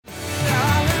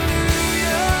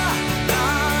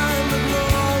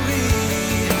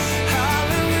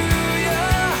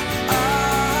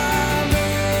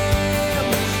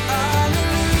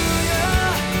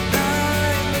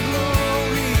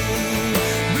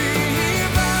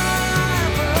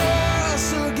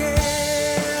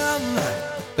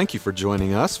Thank you for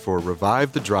joining us for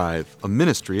Revive the Drive, a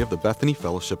ministry of the Bethany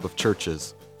Fellowship of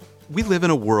Churches. We live in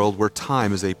a world where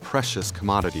time is a precious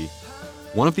commodity.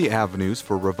 One of the avenues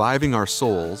for reviving our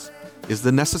souls is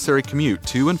the necessary commute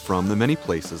to and from the many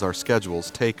places our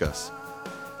schedules take us.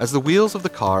 As the wheels of the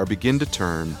car begin to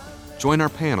turn, join our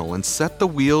panel and set the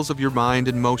wheels of your mind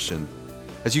in motion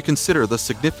as you consider the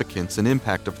significance and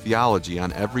impact of theology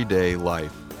on everyday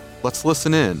life. Let's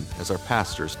listen in as our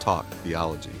pastors talk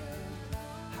theology.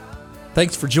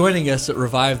 Thanks for joining us at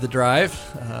Revive the Drive.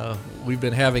 We've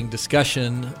been having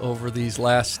discussion over these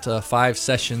last 5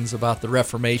 sessions about the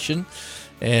Reformation.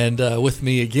 And with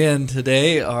me again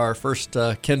today are first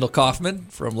Kendall Kaufman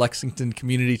from Lexington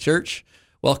Community Church.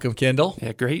 Welcome, Kendall.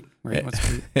 Yeah, great. Good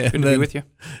to be with you.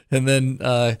 And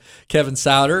then Kevin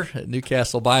Souter at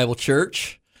Newcastle Bible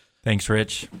Church. Thanks,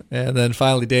 Rich. And then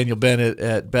finally, Daniel Bennett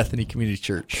at Bethany Community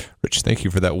Church. Rich, thank you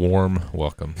for that warm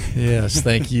welcome. Yes,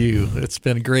 thank you. It's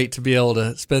been great to be able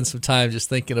to spend some time just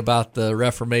thinking about the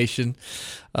Reformation.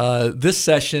 This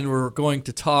session, we're going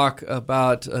to talk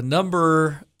about a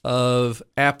number of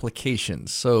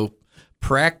applications, so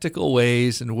practical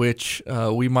ways in which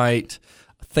we might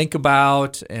think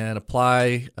about and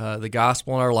apply the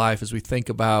gospel in our life as we think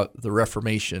about the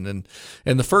Reformation.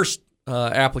 And the first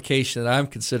application that I'm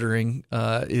considering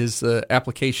is the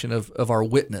application of our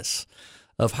witness,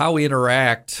 of how we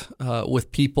interact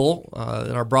with people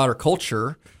in our broader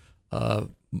culture.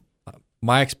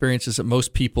 My experience is that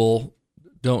most people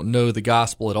don't know the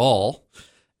gospel at all.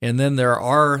 And then there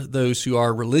are those who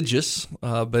are religious,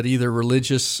 but either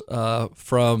religious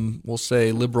from, we'll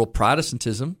say, liberal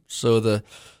Protestantism, so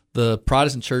the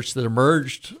Protestant church that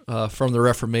emerged from the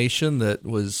Reformation that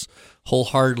was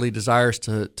wholeheartedly desires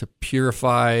to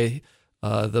purify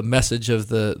the message of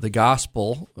the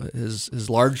gospel is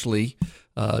largely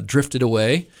drifted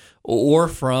away, or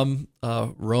from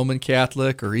Roman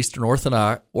Catholic or Eastern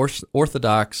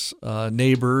Orthodox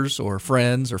neighbors or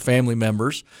friends or family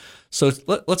members. So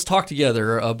let's talk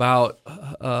together about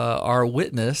our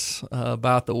witness,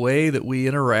 about the way that we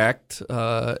interact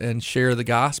and share the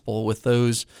gospel with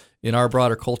those in our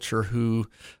broader culture who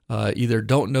either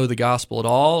don't know the gospel at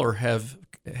all or have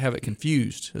it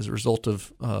confused as a result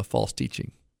of false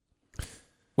teaching.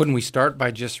 Wouldn't we start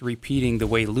by just repeating the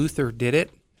way Luther did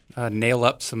it? Nail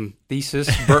up some thesis,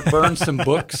 burn some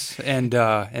books, and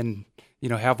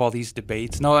have all these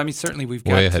debates. No, I mean certainly we've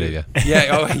got way ahead of you.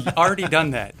 Yeah, already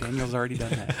done that. Daniel's already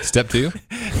done that. Step 2.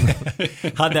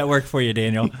 How'd that work for you,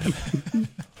 Daniel?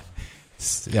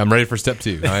 Yeah, I'm ready for step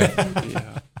 2.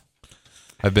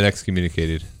 I've been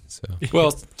excommunicated. So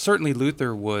well, certainly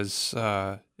Luther was,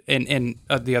 and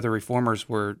the other reformers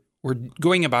were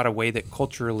going about a way that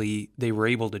culturally they were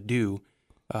able to do.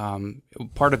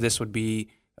 Part of this would be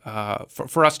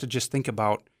for us to just think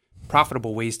about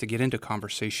profitable ways to get into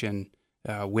conversation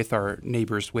with our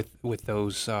neighbors, with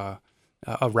those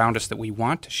around us that we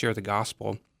want to share the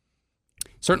gospel.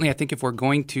 Certainly, I think if we're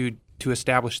going to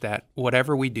establish that,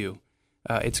 whatever we do,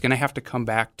 it's going to have to come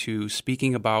back to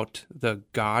speaking about the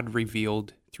God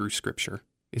revealed through Scripture.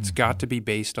 It's got to be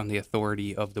based on the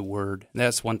authority of the Word. And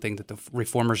that's one thing that the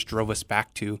Reformers drove us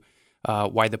back to,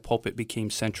 why the pulpit became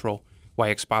central,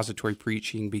 why expository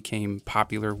preaching became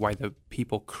popular, why the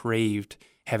people craved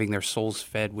having their souls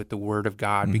fed with the Word of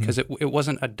God, because it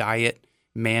wasn't a diet,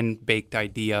 man-baked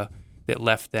idea that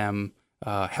left them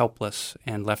helpless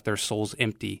and left their souls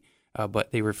empty,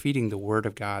 but they were feeding the Word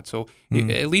of God. So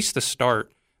at least the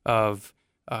start of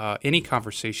any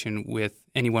conversation with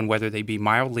anyone, whether they be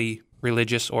mildly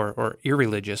religious or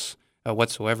irreligious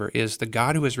whatsoever, is the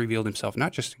God who has revealed himself,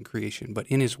 not just in creation, but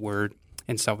in his Word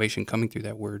and salvation coming through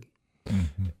that Word.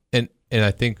 And I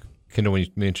think, Kendall, when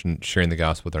you mentioned sharing the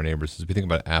gospel with our neighbors, as we think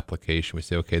about application, we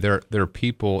say, okay, there are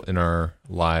people in our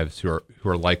lives who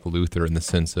are like Luther in the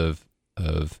sense of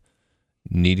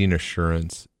needing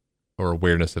assurance or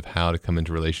awareness of how to come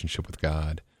into relationship with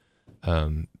God.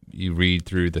 You read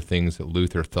through the things that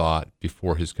Luther thought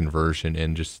before his conversion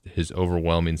and just his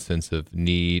overwhelming sense of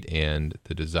need and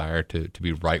the desire to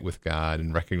be right with God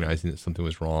and recognizing that something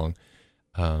was wrong.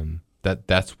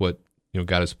 That's what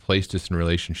God has placed us in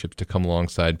relationships to come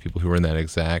alongside people who are in that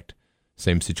exact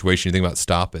same situation. You think about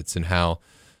Staupitz and how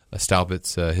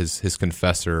Staupitz, his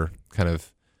confessor, kind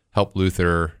of helped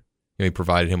Luther. He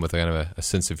provided him with kind of a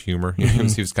sense of humor.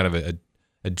 He was kind of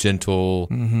a gentle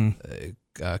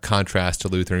contrast to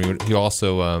Luther. He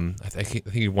also, I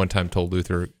think he one time told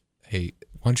Luther, "Hey,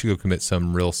 why don't you go commit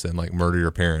some real sin like murder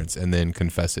your parents and then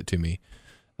confess it to me?"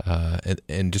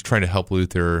 And just trying to help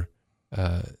Luther.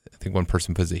 I think one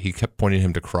person puts it, he kept pointing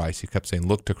him to Christ. He kept saying,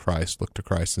 look to Christ, look to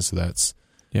Christ. And so that's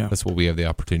Yeah. that's what we have the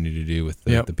opportunity to do with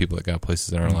the people that God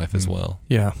places in our life as well.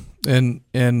 Yeah, and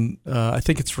I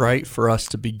think it's right for us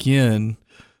to begin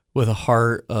with a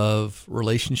heart of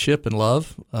relationship and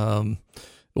love.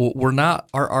 We're not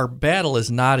our battle is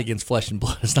not against flesh and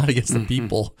blood. It's not against the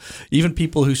people, even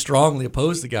people who strongly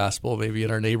oppose the gospel, maybe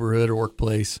in our neighborhood or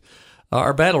workplace.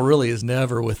 Our battle really is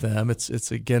never with them.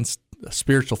 It's against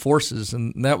spiritual forces,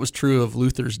 and that was true of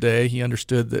Luther's day. He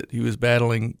understood that he was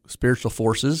battling spiritual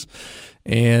forces,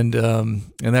 and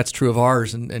that's true of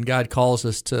ours. And God calls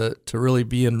us to really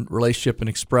be in relationship and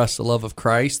express the love of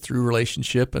Christ through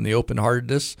relationship and the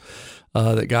open-heartedness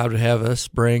that God would have us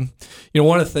bring.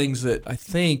 One of the things that I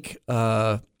think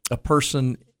a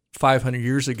person 500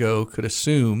 years ago could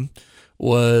assume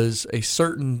was a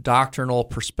certain doctrinal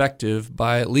perspective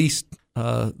by at least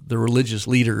the religious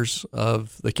leaders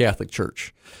of the Catholic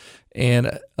Church.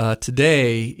 And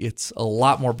today it's a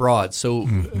lot more broad.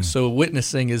 So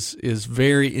witnessing is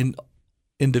very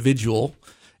individual,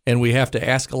 and we have to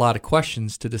ask a lot of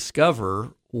questions to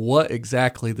discover what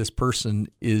exactly this person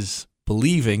is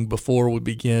believing before we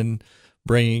begin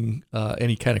bringing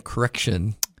any kind of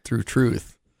correction through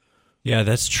truth. Yeah,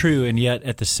 that's true. And yet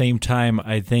at the same time,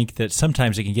 I think that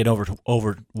sometimes it can get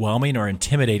overwhelming or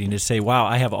intimidating to say, wow,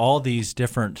 I have all these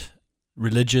different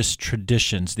religious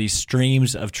traditions, these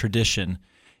streams of tradition,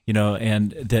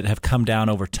 and that have come down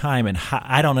over time. And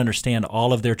I don't understand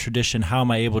all of their tradition. How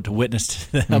am I able to witness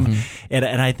to them? Mm-hmm.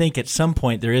 And I think at some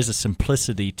point there is a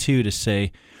simplicity, too, to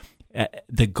say,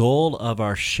 the goal of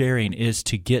our sharing is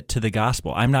to get to the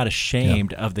gospel. I'm not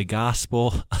ashamed of the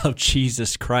gospel of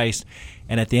Jesus Christ.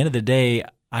 And at the end of the day,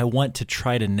 I want to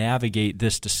try to navigate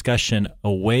this discussion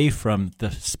away from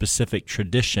the specific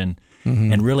tradition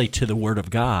and really to the Word of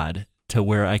God, to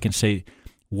where I can say,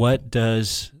 what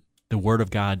does the Word of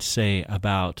God say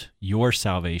about your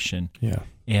salvation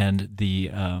and the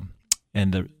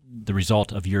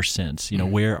result of your sins?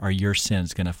 Where are your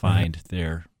sins going to find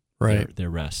their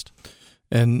rest?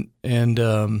 And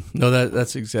no,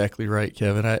 that's exactly right,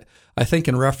 Kevin. I think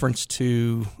in reference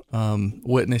to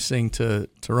witnessing to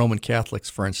Roman Catholics,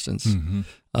 for instance,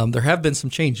 there have been some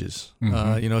changes.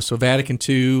 So Vatican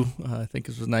II, I think it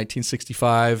was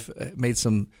 1965, made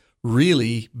some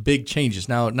really big changes.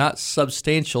 Now, not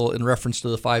substantial in reference to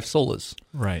the five solas,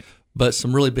 right? But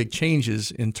some really big changes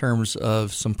in terms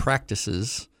of some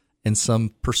practices and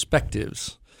some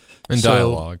perspectives and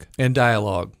dialogue.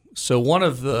 So one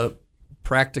of the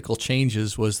practical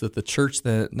changes was that the church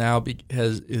that now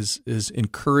is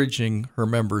encouraging her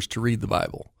members to read the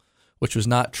Bible, which was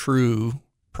not true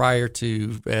prior to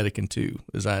Vatican II,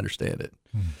 as I understand it.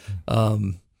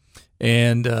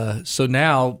 So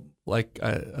now, like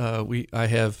I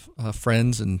have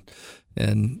friends and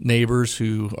neighbors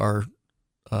who are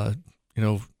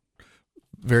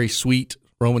very sweet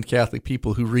Roman Catholic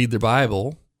people who read the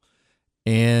Bible.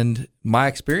 And my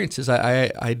experience is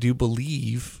I do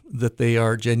believe that they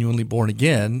are genuinely born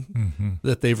again,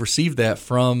 that they've received that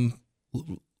from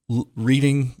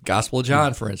reading Gospel of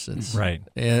John, for instance. Right.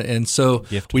 And so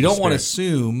we don't want to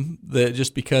assume that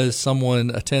just because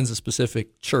someone attends a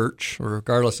specific church, or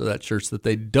regardless of that church, that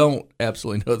they don't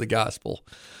absolutely know the gospel.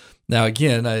 Now,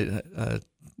 again,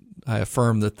 I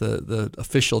affirm that the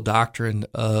official doctrine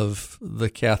of the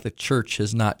Catholic Church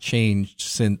has not changed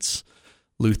since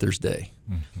Luther's day.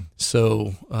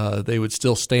 So they would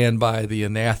still stand by the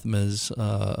anathemas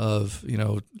of,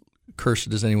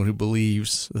 cursed is anyone who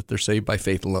believes that they're saved by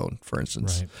faith alone, for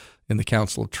instance, in the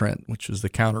Council of Trent, which was the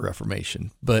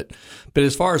Counter-Reformation. But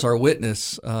as far as our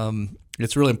witness,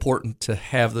 it's really important to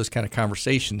have those kind of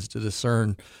conversations to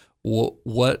discern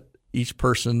what each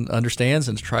person understands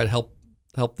and to try to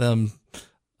help them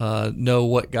know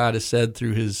what God has said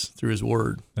through His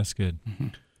Word. That's good.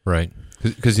 Right.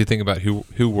 Because you think about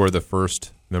who were the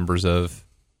first members of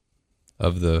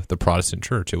the Protestant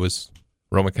church. It was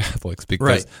Roman Catholics,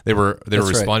 because they were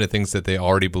responding to things that they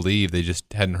already believed. They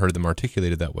just hadn't heard them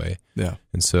articulated that way. Yeah.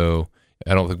 And so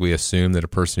I don't think we assume that a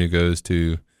person who goes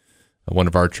to one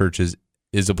of our churches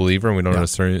is a believer, and we don't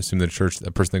necessarily assume that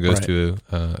a person that goes to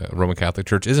a Roman Catholic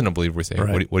church isn't a believer. We say,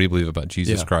 what do you believe about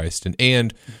Jesus Christ?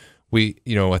 And we,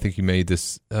 I think you made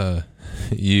this,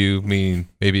 you mean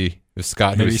maybe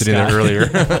Scott, who was sitting there earlier.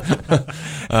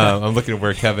 I'm looking at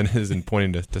where Kevin is and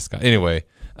pointing to Scott. Anyway,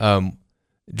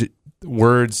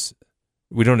 words,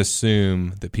 we don't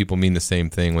assume that people mean the same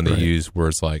thing when they use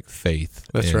words like faith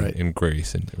and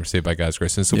grace, and we're saved by God's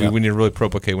grace. And so we need to really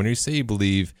propagate. When you say you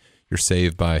believe you're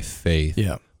saved by faith,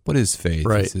 what is faith?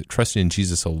 Is it trusting in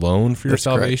Jesus alone for your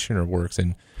salvation or works?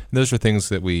 And those are things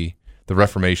that the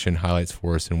Reformation highlights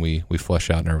for us, and we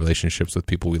flesh out in our relationships with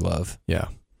people we love. Yeah.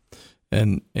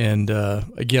 And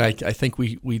again, I think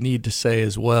we need to say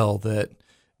as well that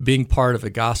being part of a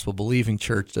gospel-believing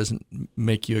church doesn't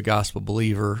make you a gospel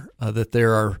believer, that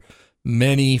there are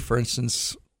many, for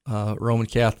instance, Roman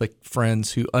Catholic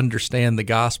friends who understand the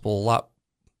gospel a lot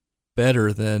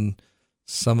better than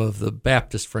some of the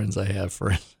Baptist friends I have,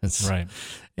 for instance. Right.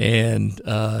 And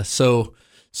so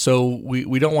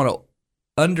we don't want to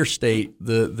understate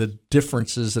the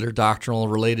differences that are doctrinal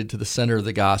related to the center of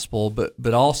the gospel,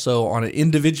 but also on an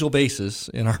individual basis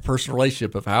in our personal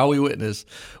relationship of how we witness,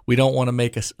 we don't want to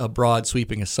make a broad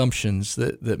sweeping assumptions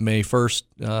that may first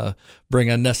bring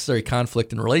unnecessary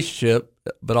conflict in relationship,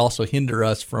 but also hinder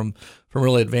us from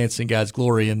really advancing God's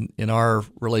glory in our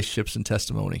relationships and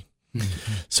testimony.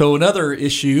 Mm-hmm. So another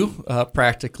issue,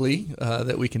 practically,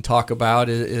 that we can talk about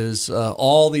is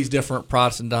all these different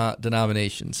Protestant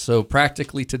denominations. So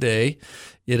practically today,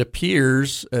 it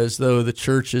appears as though the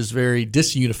church is very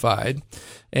disunified,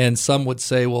 and some would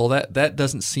say, well, that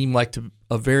doesn't seem like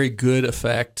a very good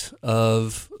effect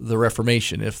of the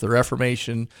Reformation. If the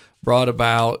Reformation brought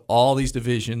about all these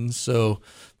divisions, so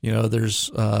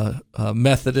there's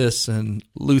Methodists and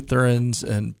Lutherans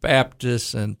and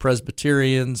Baptists and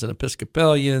Presbyterians and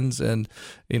Episcopalians, and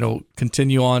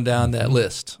continue on down that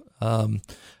list.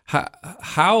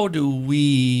 How do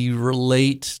we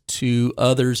relate to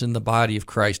others in the body of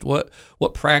Christ?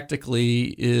 What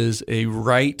practically is a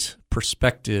right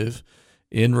perspective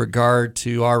in regard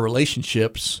to our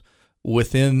relationships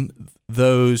within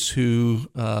those who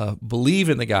believe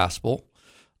in the gospel,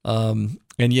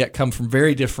 and yet come from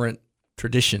very different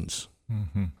traditions?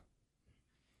 Mm-hmm.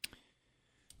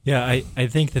 Yeah, I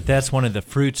think that's one of the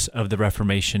fruits of the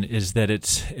Reformation, is that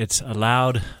it's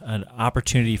allowed an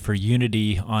opportunity for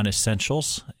unity on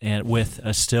essentials, and with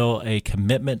still a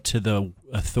commitment to the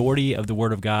authority of the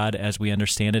Word of God as we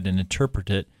understand it and interpret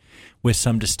it, with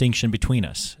some distinction between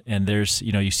us. And there's,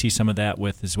 you see some of that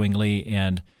with Zwingli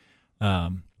and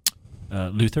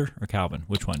Luther or Calvin.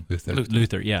 Which one?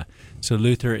 Luther, yeah. So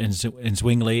Luther and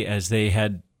Zwingli, as they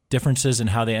had differences in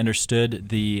how they understood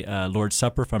the Lord's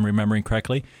Supper, if I'm remembering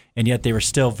correctly, and yet they were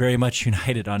still very much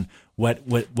united on what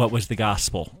was the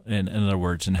gospel, in other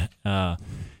words. And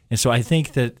so I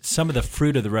think that some of the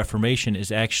fruit of the Reformation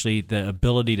is actually the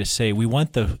ability to say we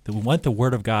want the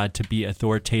Word of God to be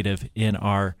authoritative in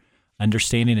our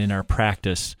understanding, in our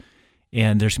practice.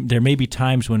 And there may be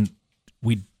times when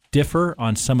we differ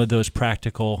on some of those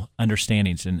practical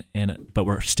understandings, but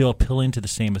we're still appealing to the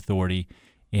same authority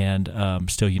and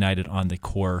still united on the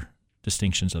core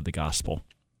distinctions of the gospel.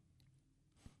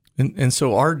 And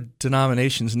so, are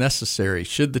denominations necessary?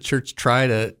 Should the church try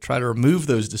to remove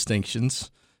those distinctions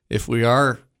if we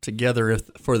are together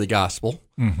for the gospel,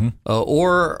 mm-hmm.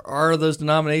 Or are those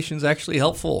denominations actually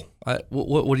helpful?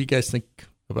 What do you guys think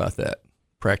about that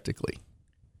practically?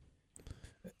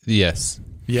 Yes.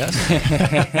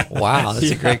 Yes. Wow,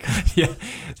 that's a great. Yeah.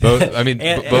 Both. I mean,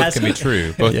 both can be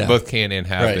true. Both can and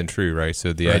have right. been true, right?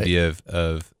 So the right. idea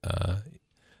of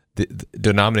the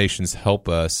denominations help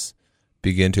us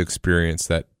begin to experience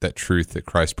that truth that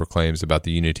Christ proclaims about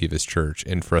the unity of His church,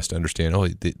 and for us to understand,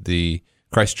 the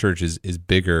Christ Church is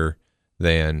bigger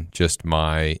than just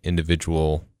my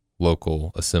individual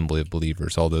local assembly of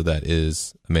believers, although that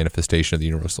is a manifestation of the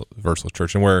universal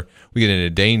church. And where we get into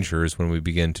danger is when we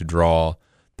begin to draw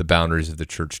the boundaries of the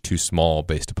church too small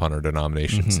based upon our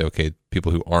denomination. Mm-hmm. Say, okay,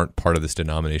 people who aren't part of this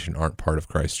denomination aren't part of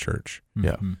Christ's church.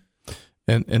 Mm-hmm.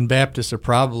 Yeah. And Baptists are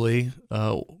probably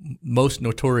most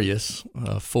notorious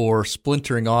for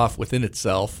splintering off within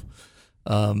itself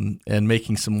and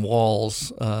making some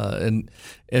walls. And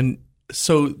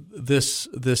so this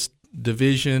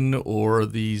division or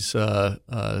these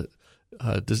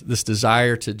this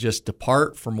desire to just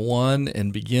depart from one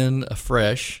and begin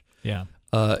afresh. Yeah.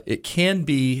 It can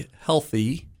be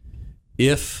healthy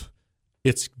if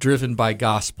it's driven by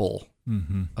gospel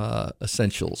mm-hmm.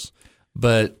 Essentials,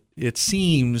 but it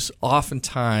seems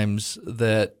oftentimes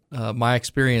that my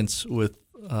experience with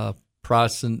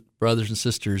Protestant brothers and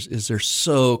sisters is they're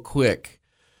so quick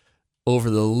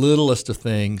over the littlest of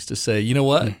things to say, you know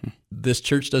what, mm-hmm. this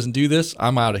church doesn't do this,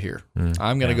 I'm out of here.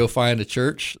 I'm going to go find a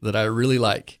church that I really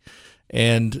like.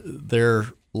 And their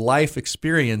life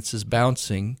experience is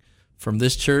bouncing from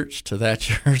this church to that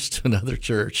church to another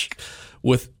church,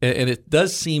 and it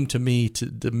does seem to me to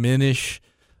diminish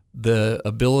the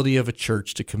ability of a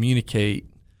church to communicate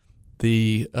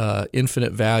the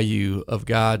infinite value of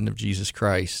God and of Jesus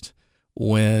Christ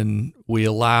when we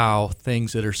allow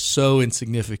things that are so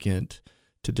insignificant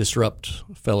to disrupt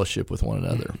fellowship with one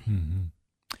another. Mm-hmm.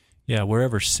 Yeah,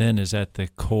 wherever sin is at the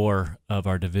core of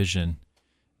our division,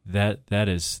 that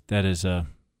is a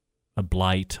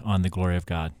blight on the glory of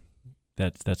God.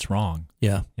 that's wrong.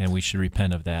 Yeah. And we should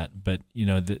repent of that. But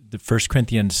the 1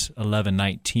 Corinthians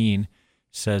 11:19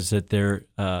 says that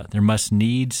there must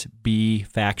needs be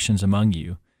factions among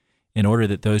you, in order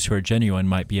that those who are genuine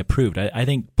might be approved. I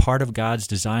think part of God's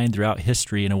design throughout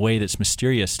history, in a way that's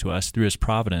mysterious to us through His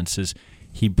providence, is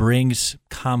He brings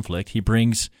conflict, He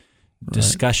brings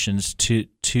discussions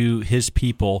to His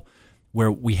people,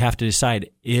 where we have to decide,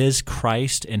 is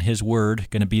Christ and His Word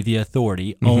going to be the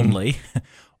authority only,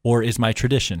 or is my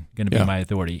tradition going to be my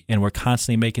authority? And we're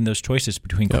constantly making those choices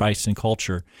between Christ and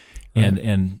culture.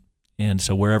 And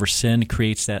so wherever sin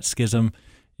creates that schism,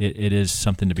 it is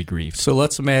something to be grieved. So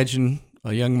let's imagine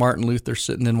a young Martin Luther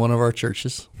sitting in one of our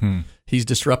churches. He's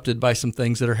disrupted by some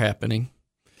things that are happening.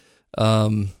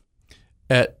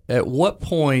 At what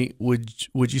point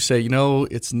would you say,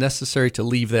 it's necessary to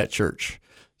leave that church?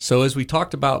 So as we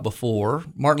talked about before,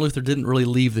 Martin Luther didn't really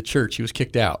leave the church. He was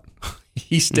kicked out.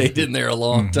 He stayed in there a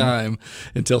long time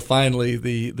until finally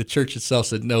the church itself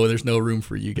said, no, there's no room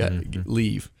for you guys,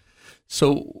 leave.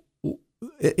 So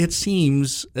it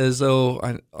seems as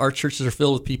though our churches are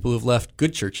filled with people who've left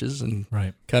good churches and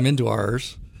come into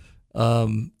ours.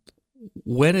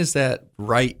 When is that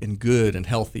right and good and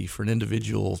healthy for an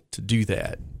individual to do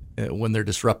that when they're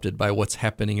disrupted by what's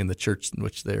happening in the church in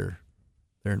which they're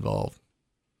involved?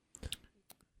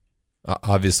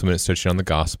 Obviously, when it's touching on the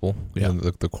gospel,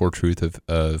 the core truth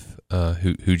of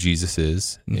who Jesus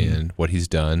is and what He's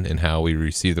done and how we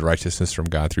receive the righteousness from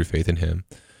God through faith in Him.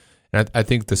 And I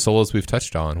think the solas we've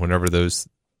touched on, whenever those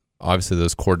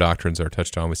core doctrines are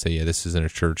touched on, we say, this is in a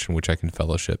church in which I can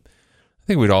fellowship. I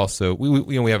think we'd also I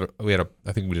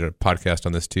think we did a podcast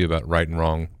on this too about right and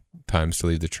wrong times to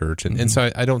leave the church, and so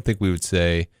I don't think we would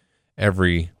say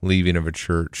every leaving of a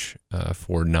church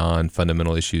for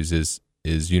non-fundamental issues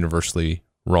is universally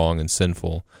wrong and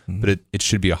sinful, but it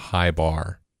should be a high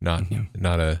bar, not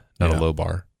a low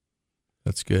bar.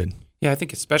 That's good. Yeah, I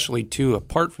think especially too,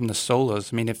 apart from the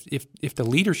solas, I mean, if the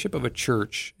leadership of a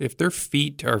church, if their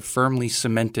feet are firmly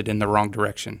cemented in the wrong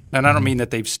direction, and I don't mean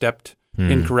that they've stepped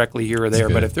incorrectly here or there,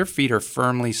 but if their feet are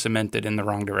firmly cemented in the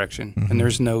wrong direction and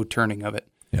there's no turning of it,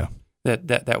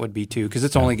 that would be too, because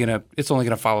it's only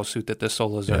gonna follow suit that the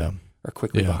solas are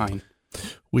quickly behind.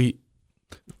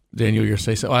 Daniel, you're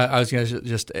saying so. I was going to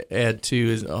just add too,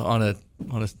 is on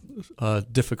a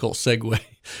difficult segue.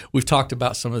 We've talked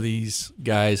about some of these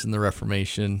guys in the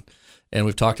Reformation, and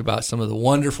we've talked about some of the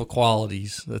wonderful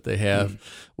qualities that they have.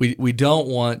 We don't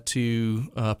want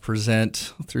to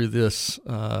present through this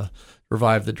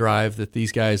Revive the Drive that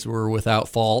these guys were without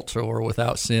fault or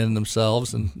without sin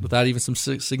themselves, and without even some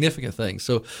significant things.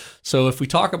 So if we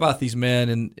talk about these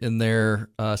men in their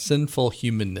sinful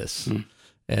humanness.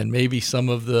 And maybe some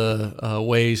of the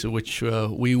ways in which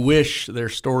we wish their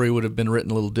story would have been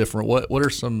written a little different. What are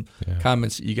some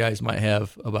comments that you guys might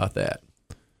have about that?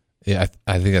 Yeah,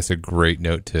 I think that's a great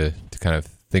note to kind of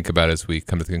think about as we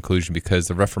come to the conclusion, because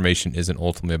the Reformation isn't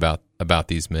ultimately about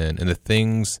these men. And the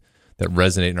things that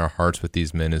resonate in our hearts with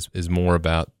these men is more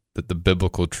about the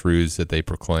biblical truths that they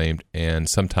proclaimed, and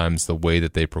sometimes the way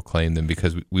that they proclaimed them,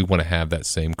 because we want to have that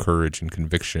same courage and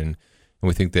conviction. And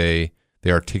we think they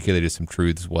articulated some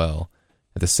truths well.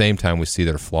 At the same time, we see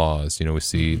their flaws. We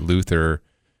see Luther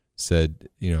said,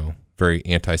 very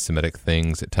anti-Semitic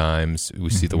things at times.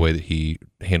 We see the way that he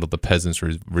handled the peasants'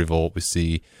 revolt. We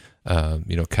see,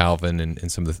 Calvin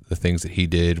and some of the things that he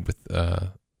did with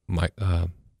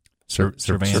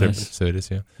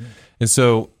Servetus. And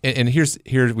so, and here's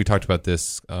we talked about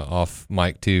this off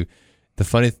mic too. The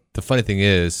funny thing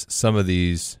is, some of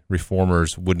these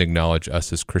reformers wouldn't acknowledge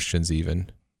us as Christians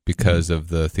even, because of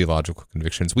the theological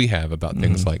convictions we have about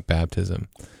things like baptism.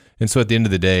 And so at the end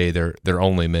of the day, they're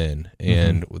only men,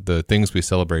 and the things we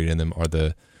celebrate in them are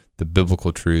the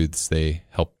biblical truths they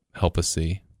help us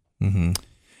see.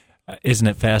 Isn't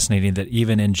it fascinating that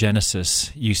even in Genesis,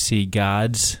 you see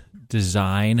God's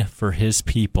design for His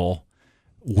people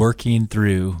working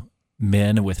through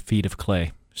men with feet of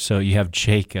clay? So you have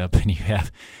Jacob, and you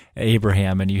have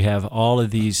Abraham, and you have all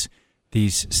of these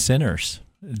sinners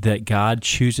that God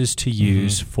chooses to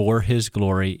use for His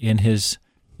glory in His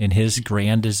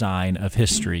grand design of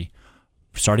history,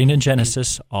 starting in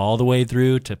Genesis all the way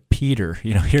through to Peter.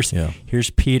 Here's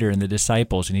Peter and the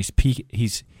disciples, and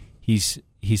he's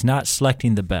not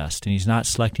selecting the best, and He's not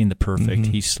selecting the perfect.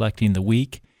 He's selecting the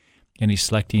weak, and He's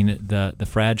selecting the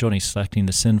fragile, and He's selecting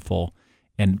the sinful,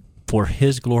 and for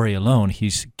His glory alone,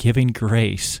 He's giving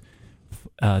grace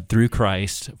through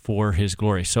Christ for His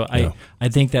glory. So I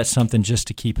think that's something just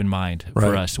to keep in mind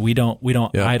for us. We don't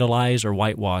idolize or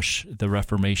whitewash the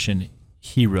Reformation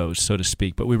heroes, so to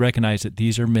speak, but we recognize that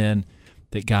these are men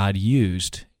that God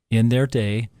used in their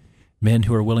day men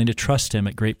who are willing to trust him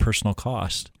at great personal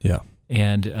cost. Yeah.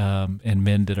 And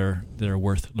men that are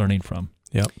worth learning from.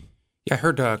 Yeah. Yeah, I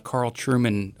heard Carl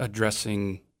Trueman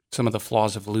addressing some of the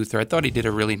flaws of Luther. I thought he did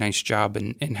a really nice job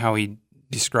in how he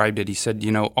described it. He said,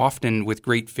 often with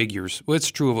great figures, well, it's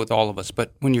true with all of us,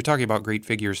 but when you're talking about great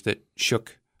figures that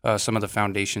shook some of the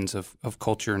foundations of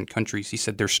culture and countries, he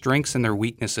said their strengths and their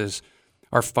weaknesses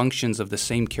are functions of the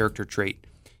same character trait.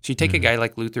 So you take a guy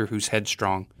like Luther who's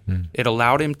headstrong. It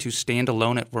allowed him to stand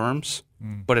alone at Worms,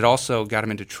 but it also got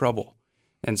him into trouble.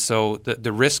 And so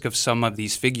the risk of some of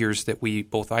these figures that we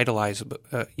both idolize,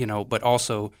 but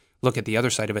also look at the other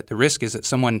side of it, the risk is that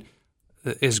someone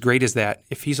as great as that,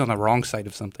 if he's on the wrong side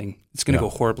of something, it's going to go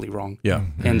horribly wrong. Yeah.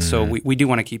 And so we do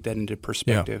want to keep that into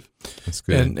perspective. Yeah. That's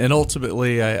good. And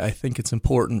ultimately, I think it's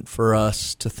important for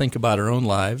us to think about our own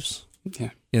lives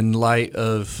in light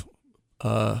of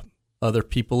other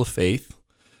people of faith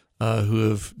who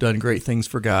have done great things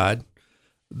for God.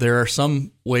 There are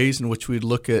some ways in which we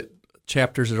look at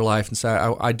chapters of their life and say,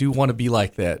 I do want to be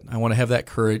like that. I want to have that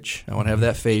courage. I want to have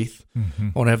that faith.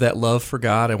 I want to have that love for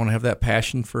God. I want to have that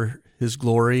passion for His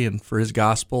glory and for His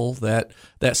gospel, that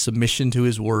submission to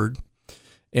His word.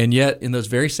 And yet, in those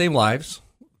very same lives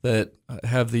that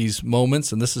have these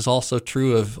moments, and this is also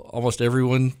true of almost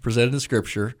everyone presented in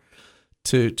Scripture,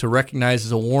 to recognize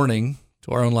as a warning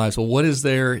to our own lives, well, what is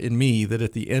there in me that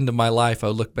at the end of my life I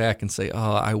would look back and say,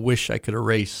 oh, I wish I could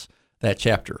erase that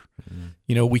chapter.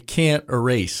 We can't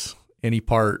erase any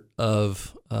part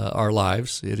of our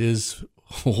lives. It is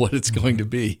what it's going to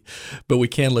be. But we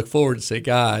can look forward and say,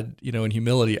 God, in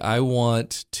humility, I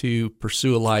want to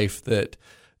pursue a life that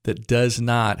does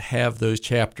not have those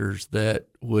chapters that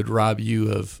would rob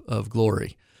you of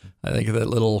glory. I think of that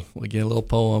little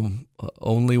poem,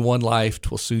 only one life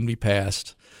 'twill soon be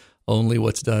past. Only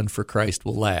what's done for Christ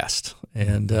will last.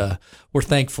 And we're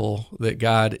thankful that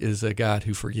God is a God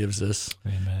who forgives us.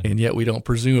 Amen. And yet we don't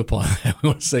presume upon that. We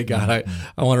want to say, God,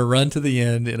 I want to run to the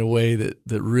end in a way that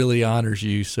really honors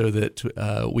you so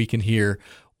that we can hear,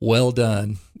 well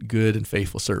done, good and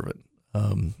faithful servant.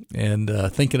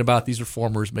 Thinking about these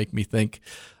reformers make me think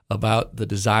about the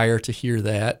desire to hear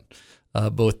that,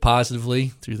 both positively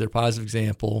through their positive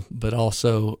example, but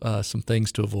also some things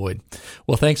to avoid.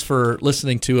 Well, thanks for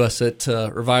listening to us at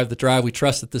Revive the Drive. We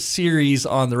trust that the series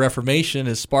on the Reformation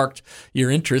has sparked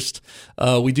your interest.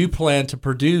 We do plan to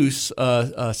produce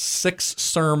a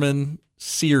 6-sermon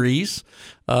series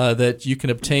that you can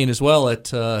obtain as well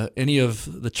at any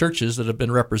of the churches that have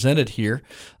been represented here.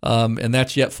 And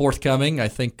that's yet forthcoming. I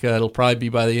think it'll probably be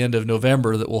by the end of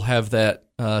November that we'll have that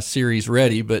series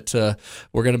ready. But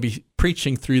we're going to be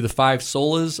preaching through the 5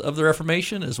 solas of the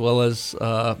Reformation, as well as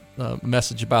a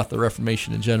message about the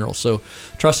Reformation in general. So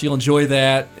trust you'll enjoy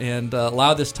that, and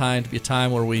allow this time to be a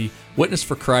time where we witness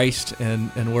for Christ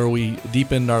and where we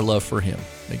deepen our love for Him.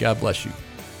 May God bless you.